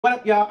What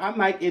up, y'all? I'm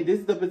Mike, and this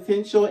is The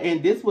Potential,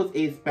 and this was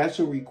a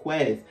special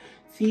request.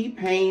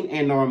 T-Pain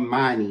and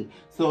Normani.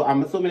 So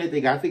I'm assuming that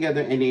they got together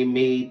and they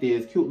made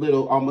this cute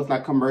little, almost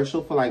like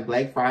commercial for like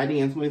Black Friday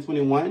in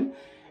 2021.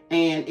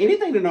 And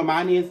anything that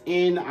Normani is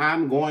in,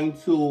 I'm going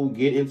to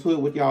get into it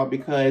with y'all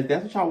because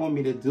that's what y'all want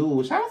me to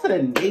do. Shout out to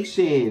the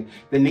nation.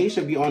 The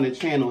nation be on the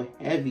channel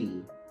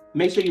heavy.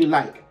 Make sure you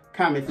like,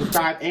 comment,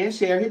 subscribe, and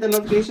share. Hit the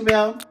notification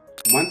bell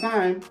one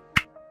time.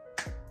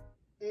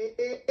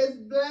 It's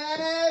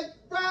Black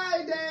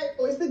Friday.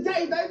 Oh, it's the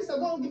day, baby. So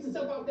go and get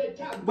yourself off that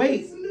couch.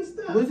 Wait,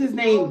 what's his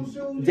name?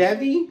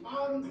 Devi?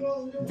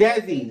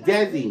 Desi.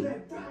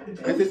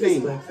 That's his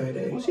name. Black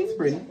Friday. Well, she's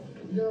pretty. You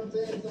know what I'm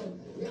saying? So,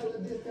 yeah, let's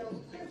get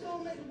some. Let's go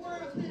make the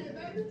world spin,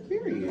 baby.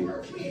 Period.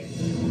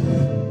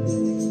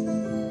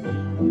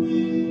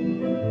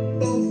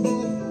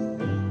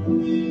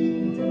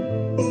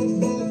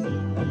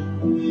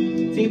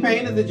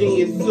 T-Pain is a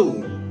genius too.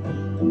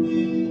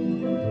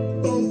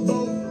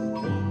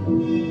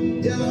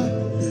 Yeah, I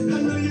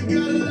know you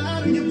got a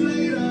lot on your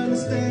plate, I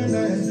understand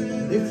that.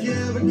 If you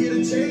ever get a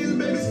chance,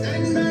 baby,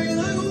 stand back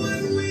like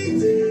what we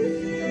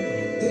did.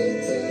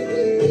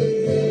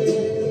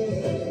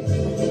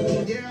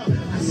 Yeah,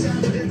 I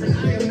sound different, I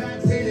am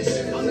not finished.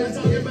 I'm not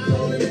talking about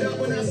holding it up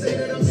when I say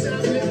that I'm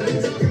shouting it.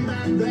 I'm talking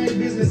about black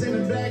business in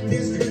the black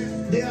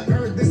district. Yeah,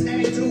 earth this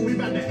act too, we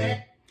about to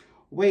act.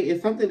 Wait,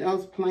 is something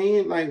else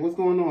playing? Like, what's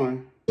going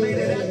on? Made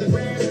it out the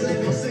grass clip,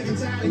 I'm sick and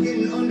tired of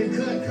getting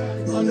undercut.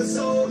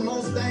 Undersold,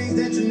 most things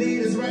that you need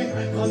is right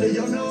under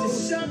your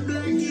nose. Shut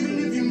black, even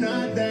if you're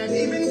not that.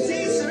 Even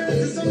t-shirts,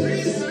 do some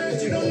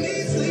research. You don't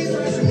need sleep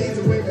first, you need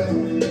to wake up.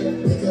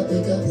 Wake up,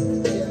 wake up.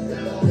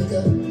 Wake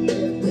up,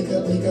 wake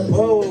up, wake up.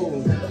 Oh.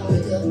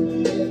 Wake up,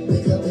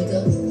 wake up, wake up, wake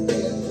up.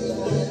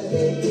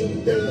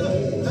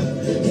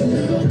 You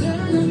know,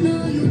 girl, I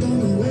know you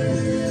going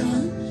well.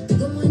 To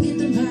go and get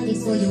them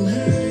parties for your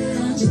hair.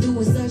 Just do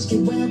a search,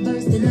 get well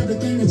versed in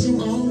everything that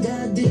you own.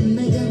 God didn't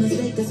make a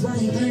mistake, that's why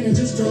he painted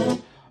you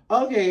strong.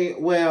 Okay,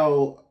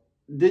 well,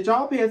 did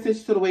y'all pay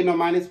attention to the way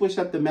Normani switched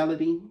up the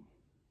melody?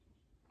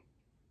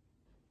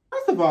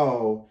 First of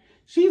all,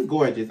 she's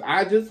gorgeous.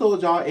 I just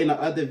told y'all in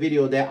the other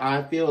video that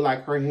I feel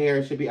like her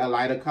hair should be a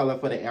lighter color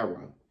for the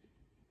era.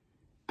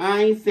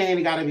 I ain't saying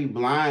it gotta be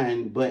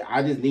blonde, but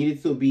I just need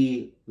it to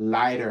be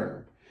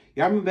lighter.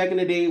 Y'all remember back in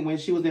the day when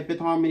she was in Fifth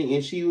Harmony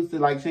and she used to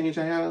like change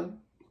her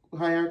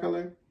hair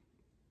color?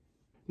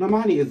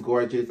 Normani is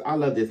gorgeous. I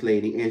love this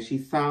lady, and she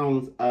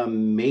sounds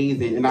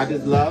amazing. And I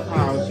just love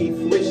how she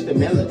switched the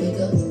melody.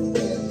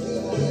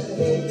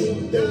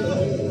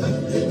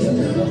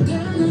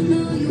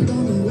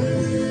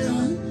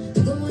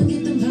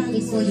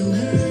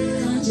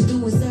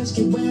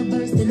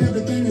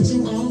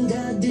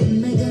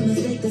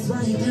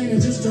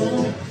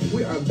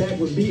 We are back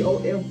with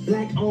BOF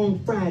Black on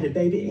Friday,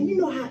 baby. And you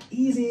know how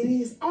easy it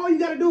is. All you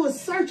gotta do is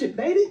search it,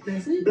 baby.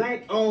 That's it.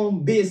 Black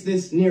on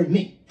business near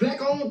me.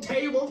 Black on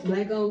table.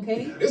 Black on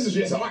cake. This is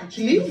just art.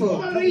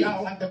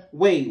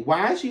 Wait,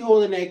 why is she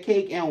holding that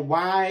cake and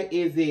why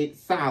is it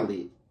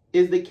solid?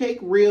 Is the cake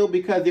real?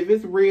 Because if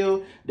it's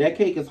real, that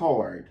cake is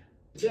hard.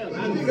 Just take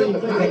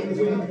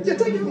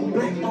it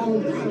Black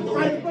on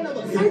right in front of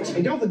us. Search.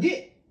 And don't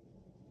forget,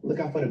 look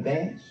out for the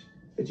badge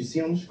that you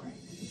see on the screen.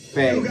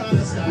 Fact.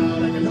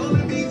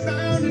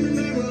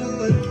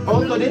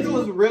 Oh, so this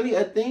was really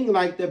a thing,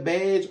 like the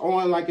badge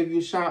on, like if you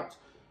shopped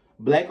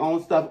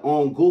black-owned stuff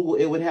on Google,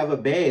 it would have a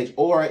badge.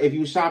 Or if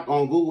you shopped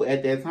on Google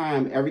at that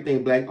time,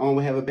 everything black-owned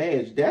would have a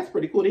badge. That's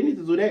pretty cool. They need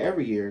to do that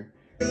every year.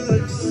 Man,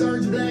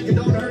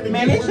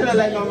 they should have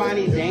let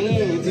Normani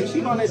dance. Is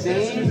she gonna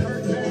dance?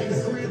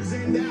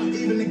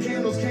 Even the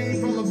candles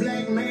came from a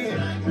black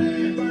man.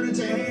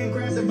 Furniture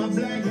handcrafted by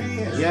black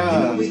hands.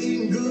 Yeah. We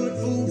eating good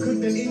food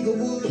cooked in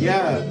Inglewood.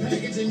 Yeah.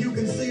 Packaging, you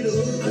can see the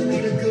hood. I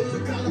need a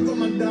good collar for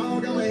my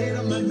dog. I'm ahead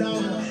of my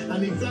dog. I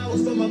need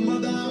flowers for my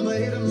mother. I'm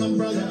ahead of my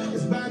brother.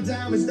 It's about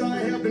time we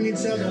start helping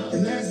each other.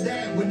 And that's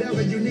that.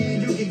 Whatever you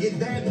need, you can get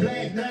that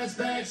black. That's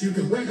facts. You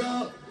can wake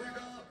up.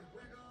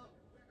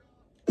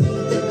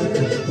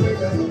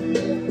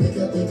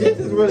 This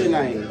is really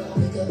nice.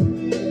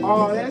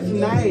 Oh, that's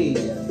nice.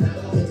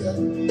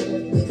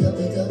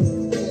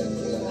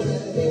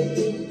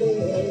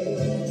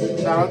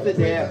 Shout out to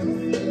Deb.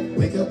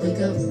 Wake up, wake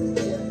up.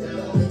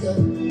 Wake up,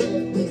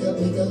 wake up,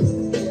 wake up.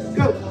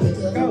 Go,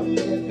 go, go.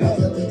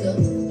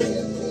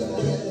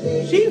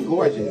 She's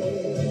gorgeous.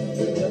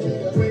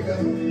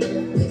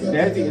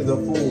 Desi is a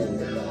fool.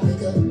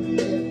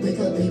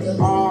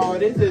 Oh,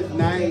 this is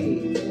nice.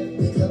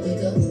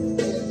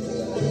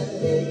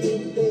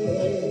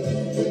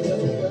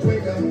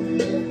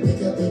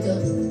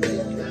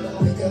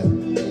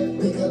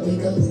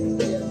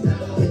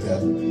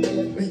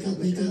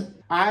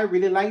 I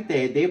really like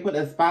that. They put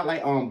a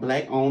spotlight on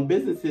black-owned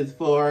businesses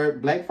for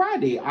Black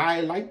Friday.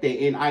 I like that.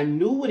 And I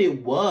knew what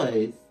it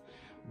was,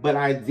 but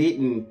I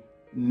didn't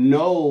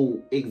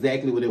know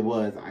exactly what it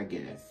was, I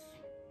guess.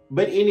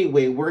 But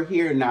anyway, we're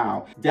here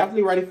now.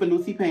 Definitely ready for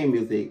new T-Pain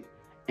music.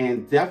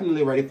 And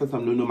definitely ready for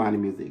some new Normani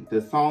music.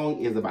 The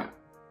song is about.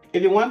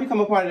 If you want to become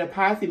a part of the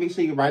posse, make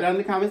sure you write down in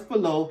the comments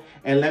below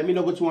and let me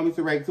know what you want me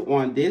to react to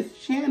on this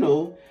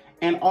channel.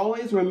 And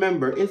always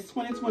remember, it's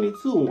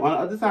 2022. On the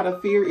other side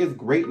of fear is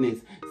greatness.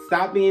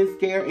 Stop being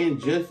scared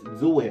and just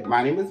do it.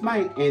 My name is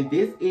Mike, and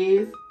this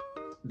is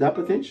The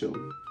Potential.